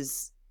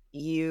 Because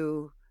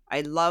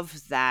I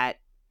love that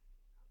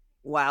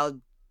while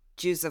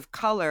Jews of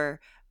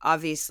color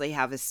obviously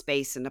have a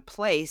space and a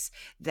place,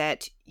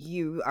 that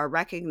you are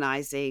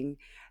recognizing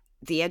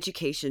the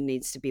education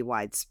needs to be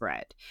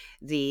widespread.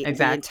 The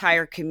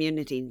entire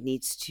community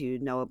needs to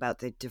know about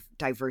the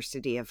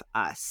diversity of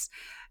us.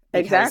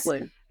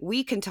 Exactly.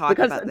 We can talk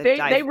about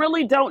they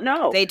really don't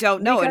know. They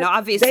don't know, and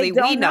obviously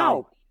we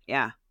know.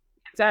 Yeah.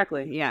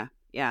 Exactly. Yeah.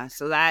 Yeah.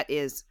 So that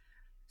is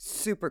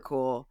super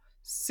cool.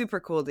 Super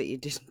cool that you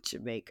did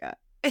Jamaica.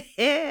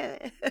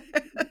 And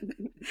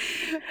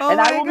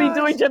I will be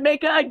doing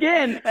Jamaica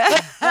again.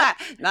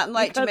 Nothing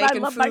like Jamaican food. I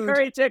love my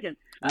curry chicken.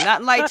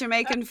 Nothing like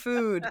Jamaican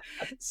food.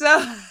 So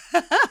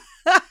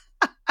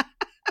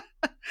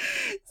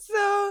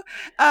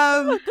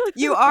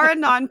you are a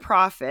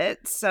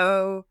nonprofit,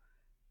 so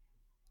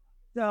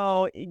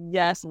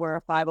yes, we're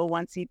a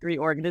 501c3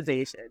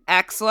 organization.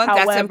 Excellent.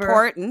 That's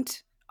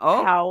important.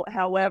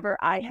 However,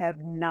 I have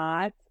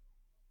not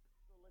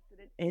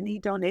solicited any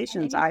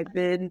donations. I've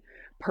been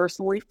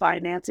personally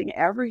financing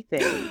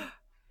everything.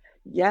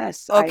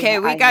 Yes. Okay,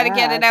 we got to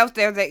get it out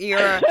there that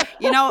you're,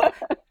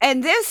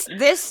 and this,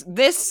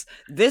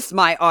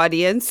 my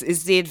audience,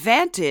 is the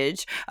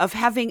advantage of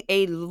having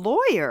a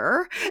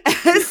lawyer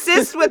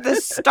assist with the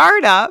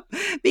startup,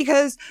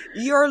 because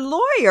your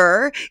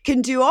lawyer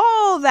can do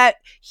all that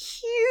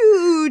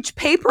huge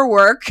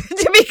paperwork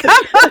to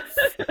become a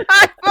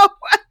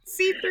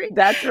 501c3.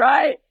 That's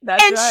right.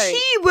 And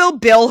she will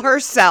bill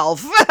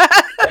herself.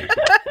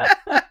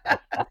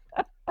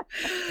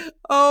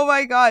 Oh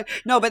my God.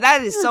 No, but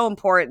that is so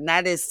important.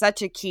 That is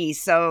such a key.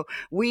 So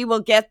we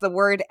will get the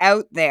word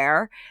out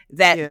there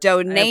that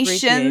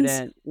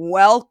donations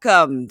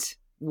welcomed,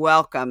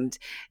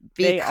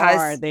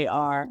 because they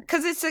are.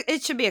 Because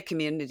it should be a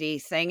community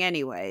thing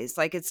anyways.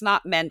 Like, it's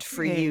not meant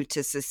for you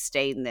to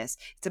sustain this.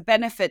 It's a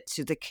benefit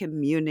to the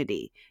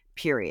community,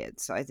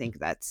 period. So I think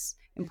that's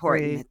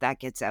important that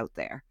gets out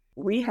there.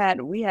 We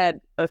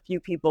had a few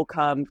people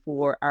come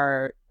for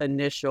our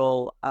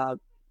initial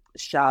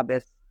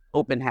Shabbos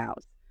open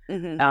house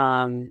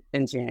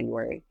in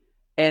January,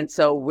 and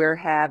so we're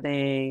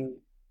having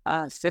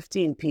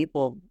 15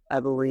 people,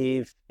 I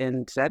believe,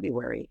 in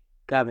February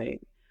coming,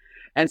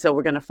 and so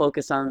we're going to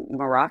focus on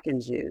Moroccan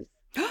Jews.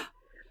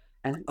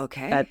 On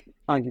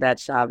that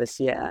Shabbos,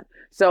 yeah.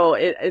 So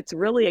it's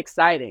really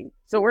exciting.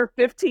 So we're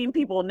 15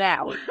 people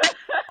now.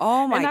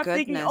 Oh my goodness!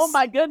 Thinking, oh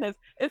my goodness,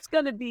 it's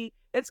gonna be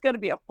a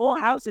full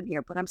house in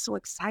here. But I'm so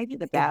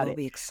excited about it. Will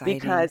be exciting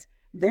because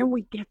then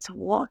we get to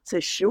walk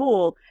to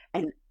shul,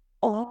 and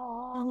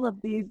all of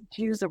these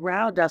Jews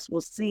around us will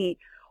see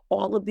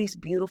all of these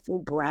beautiful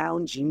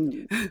brown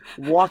Jews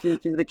walking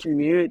through the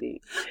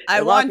community.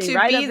 I want to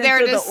be there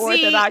to see.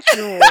 Orthodox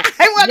Jews.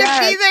 I want to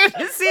be there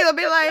to see. They'll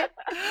be like,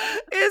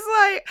 it's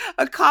like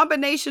a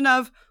combination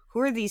of,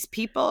 who are these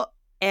people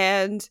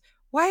and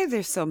why are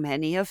there so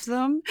many of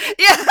them?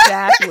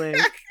 Yeah,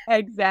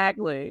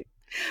 exactly.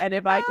 And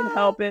if I can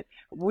help it,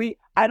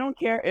 I don't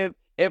care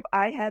if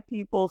I have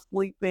people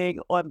sleeping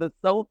on the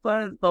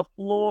sofas, the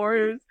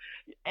floors,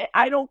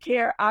 I don't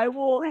care. I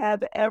will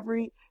have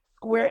every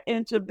square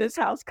inch of this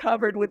house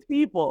covered with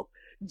people,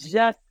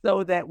 just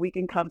so that we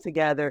can come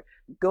together,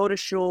 go to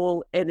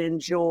shul and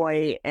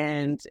enjoy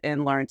and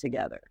learn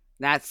together.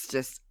 That's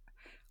just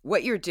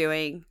what you're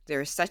doing.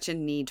 There's such a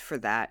need for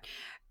that.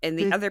 And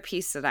the other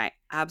piece that I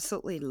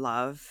absolutely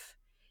love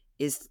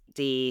is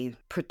the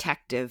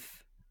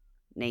protective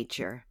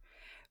nature,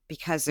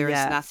 because there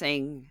is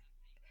nothing,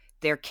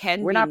 there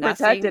can We're be not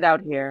nothing. protected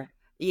out here.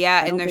 Yeah, I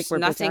and don't there's think we're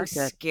nothing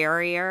protected.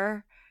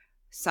 scarier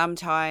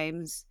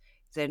sometimes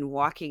than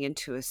walking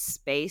into a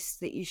space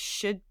that you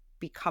should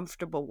be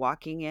comfortable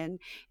walking in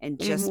and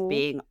just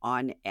being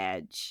on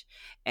edge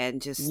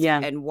and just Yeah.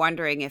 and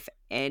wondering if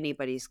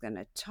anybody's going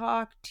to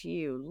talk to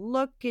you,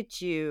 look at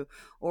you,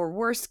 or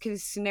worst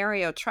case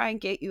scenario, try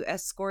and get you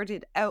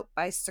escorted out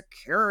by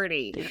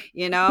security,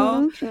 you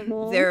know?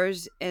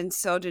 There's, and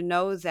so to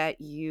know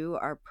that you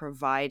are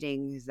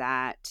providing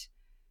that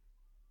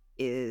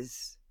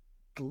is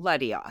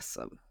bloody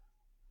awesome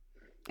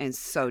and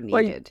so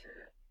needed.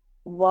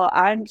 Well,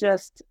 I'm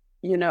just,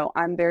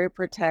 I'm very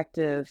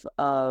protective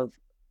of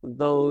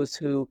those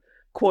who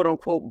quote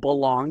unquote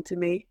belong to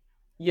me.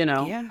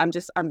 Yeah.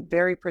 I'm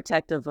very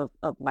protective of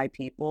my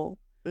people.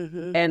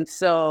 Mm-hmm. And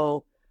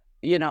so,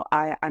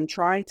 I'm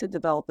trying to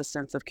develop a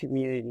sense of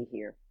community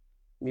here.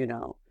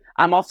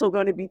 I'm also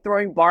going to be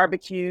throwing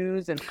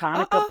barbecues and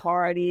Hanukkah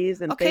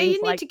parties and Okay, things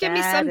you need like to give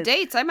that. me some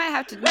dates. I might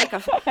have to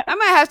I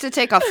might have to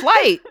take a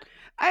flight.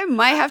 I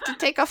might have to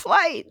take a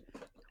flight.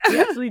 We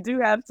actually do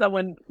have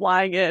someone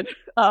flying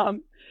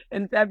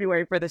in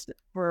February for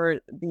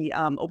the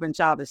Open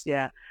Shabbos,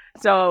 yeah.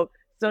 So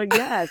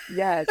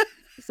yes.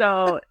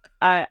 So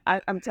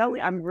I'm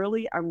telling you, I'm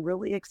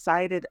really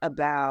excited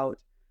about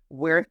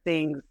where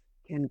things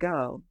can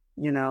go,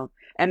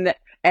 and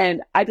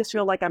I just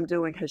feel like I'm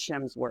doing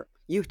Hashem's work.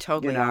 You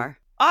totally are.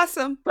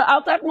 Awesome. But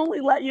I'll definitely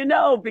let you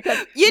know because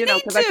you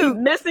need because to. I keep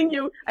missing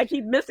you. I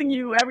keep missing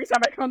you every time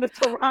I come to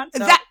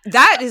Toronto.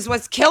 That is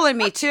what's killing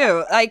me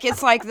too. Like,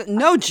 it's like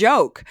no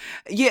joke.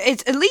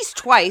 It's at least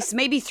twice,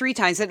 maybe 3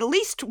 times, at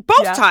least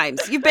both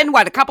times. You've been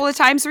a couple of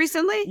times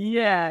recently?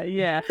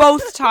 Yeah.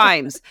 Both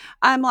times.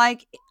 I'm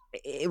like,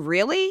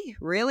 really?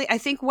 I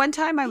think one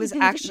time I was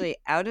actually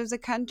out of the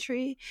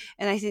country,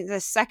 and I think the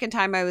second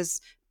time I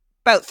was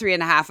about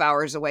 3.5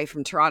 hours away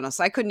from Toronto,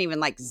 so I couldn't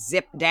even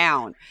zip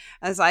down.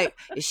 I was like,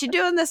 is she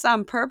doing this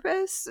on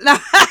purpose? No,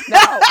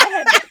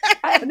 I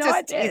had no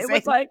idea. It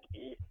was like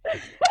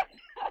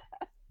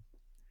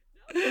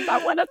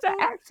I want us to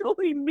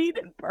actually meet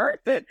in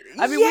person.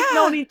 I mean, we've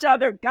known each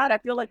other. God, I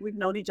feel like we've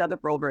known each other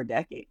for over a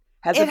decade.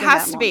 It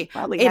has to be.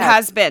 It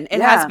has been. It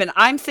has been.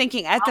 I'm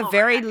thinking at the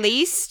very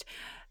least,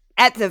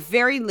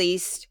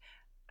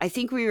 I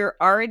think we were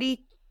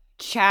already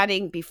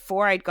chatting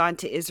before I'd gone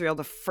to Israel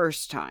the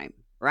first time,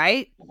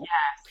 right?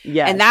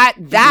 Yes. And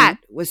that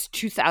was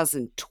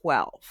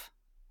 2012.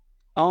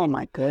 Oh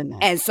my goodness.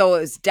 And so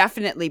it was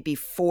definitely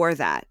before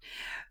that.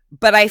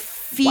 But I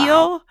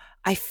feel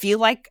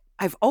like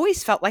I've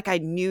always felt like I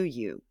knew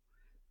you.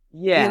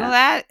 Yeah. You know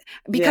that?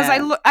 Because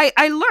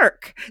I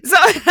lurk. So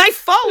I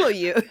follow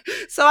you.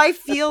 So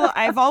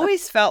I've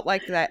always felt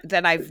like that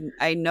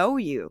I know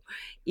you,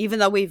 even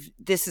though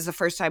this is the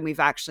first time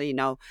we've actually,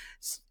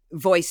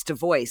 voice to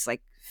voice,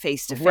 like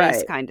face to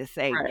face kind of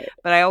thing. Right.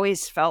 But I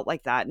always felt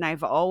like that. And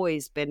I've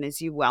always been,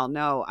 as you well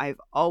know, I've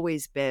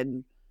always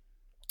been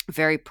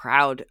very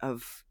proud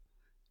of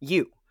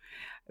you.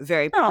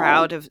 Very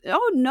proud of,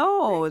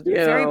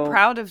 very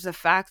proud of the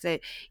fact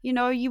that,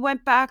 you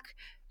went back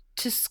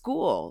to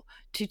school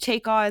to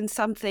take on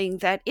something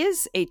that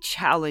is a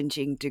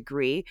challenging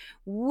degree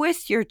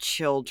with your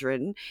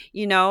children.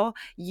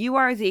 You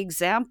are the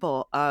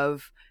example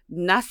of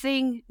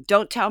nothing.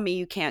 Don't tell me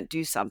you can't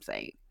do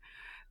something.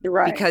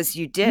 Right. Because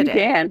you did it.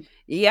 You can.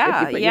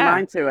 Yeah. If you put your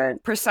mind to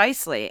it.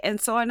 Precisely. And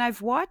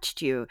I've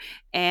watched you,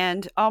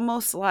 and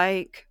almost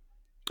like,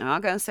 I'm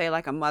not going to say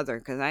like a mother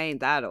because I ain't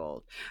that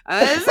old.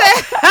 I'm going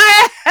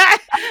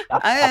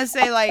to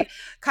say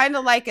kind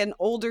of like an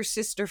older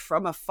sister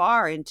from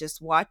afar, and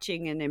just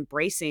watching and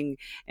embracing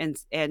and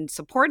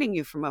supporting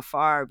you from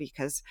afar,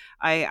 because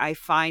I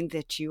find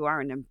that you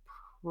are an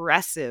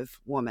impressive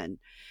woman.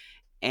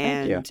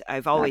 And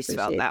I've always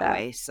felt that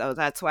way. So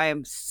that's why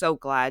I'm so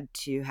glad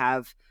to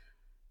have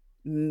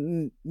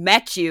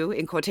met you,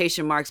 in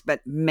quotation marks, but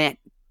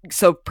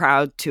so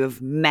proud to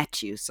have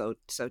met you. So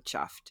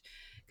chuffed.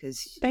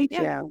 Because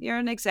you're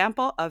an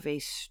example of a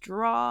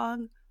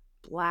strong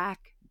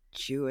Black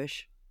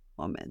Jewish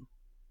woman.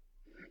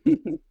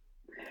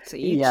 So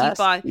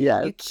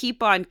you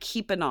keep on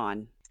keeping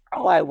on.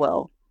 Oh, I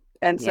will.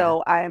 And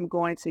so I am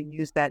going to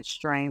use that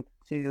strength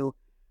to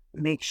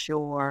make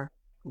sure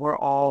we're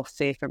all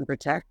safe and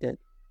protected,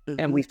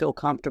 and we feel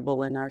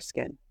comfortable in our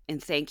skin.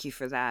 And thank you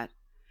for that.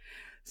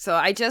 So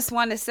I just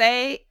want to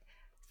say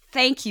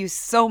thank you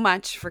so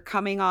much for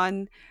coming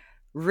on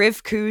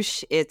Riv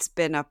Kush. It's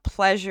been a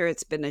pleasure.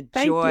 It's been a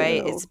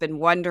joy. It's been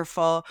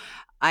wonderful.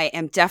 I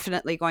am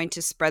definitely going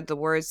to spread the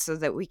word so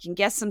that we can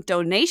get some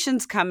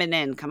donations coming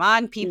in. Come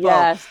on,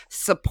 people.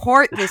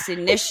 Support this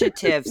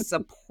initiative.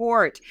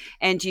 Support.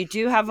 And you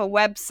do have a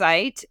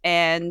website.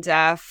 And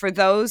for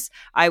those,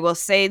 I will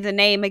say the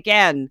name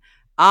again.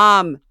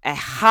 Am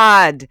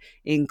Echad,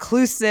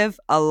 Inclusive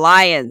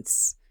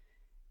Alliance.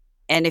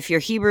 And if your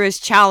Hebrew is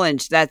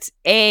challenged, that's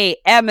A,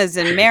 M as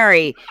in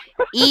Mary,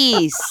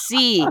 E,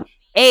 C,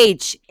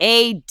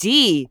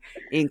 H-A-D,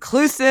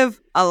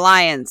 Inclusive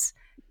Alliance.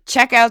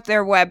 Check out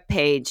their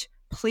webpage.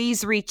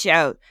 Please reach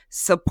out.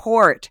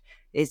 Support.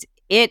 It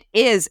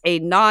is a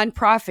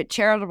nonprofit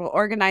charitable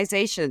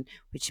organization,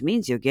 which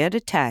means you'll get a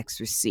tax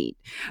receipt.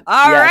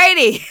 All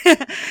righty.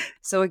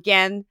 So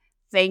again,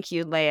 thank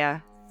you,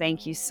 Leah.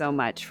 Thank you so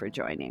much for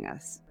joining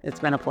us. It's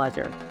been a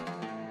pleasure.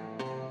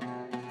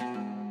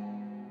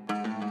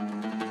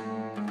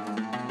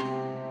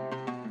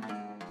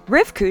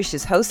 Riv Kush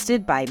is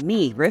hosted by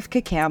me,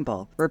 Rivka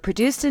Campbell. We're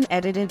produced and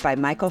edited by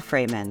Michael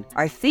Freeman.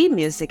 Our theme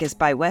music is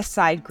by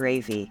Westside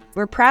Gravy.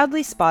 We're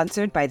proudly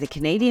sponsored by the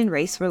Canadian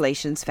Race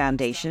Relations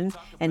Foundation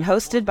and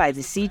hosted by the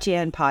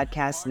CJN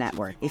Podcast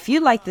Network. If you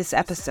like this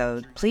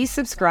episode, please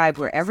subscribe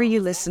wherever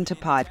you listen to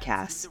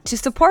podcasts. To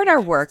support our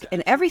work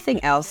and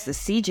everything else the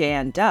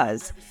CJN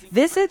does,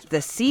 visit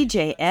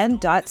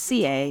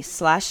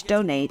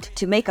thecjn.ca/donate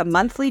to make a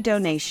monthly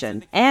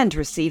donation and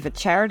receive a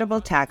charitable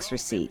tax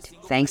receipt.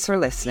 Thanks for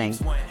listening.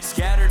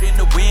 Scattered in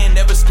the wind,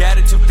 never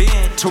scattered too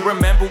thin. To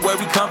remember where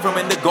we come from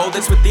and the gold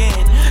that's within.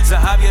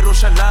 Zahav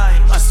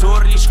Yerushalayim,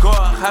 Asur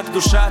Lishkoach,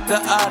 Hakdushat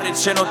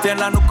Haaretz, Shenoten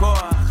Lanu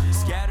Koach.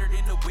 Scattered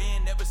in the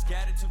wind, never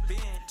scattered too thin.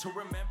 To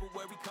remember where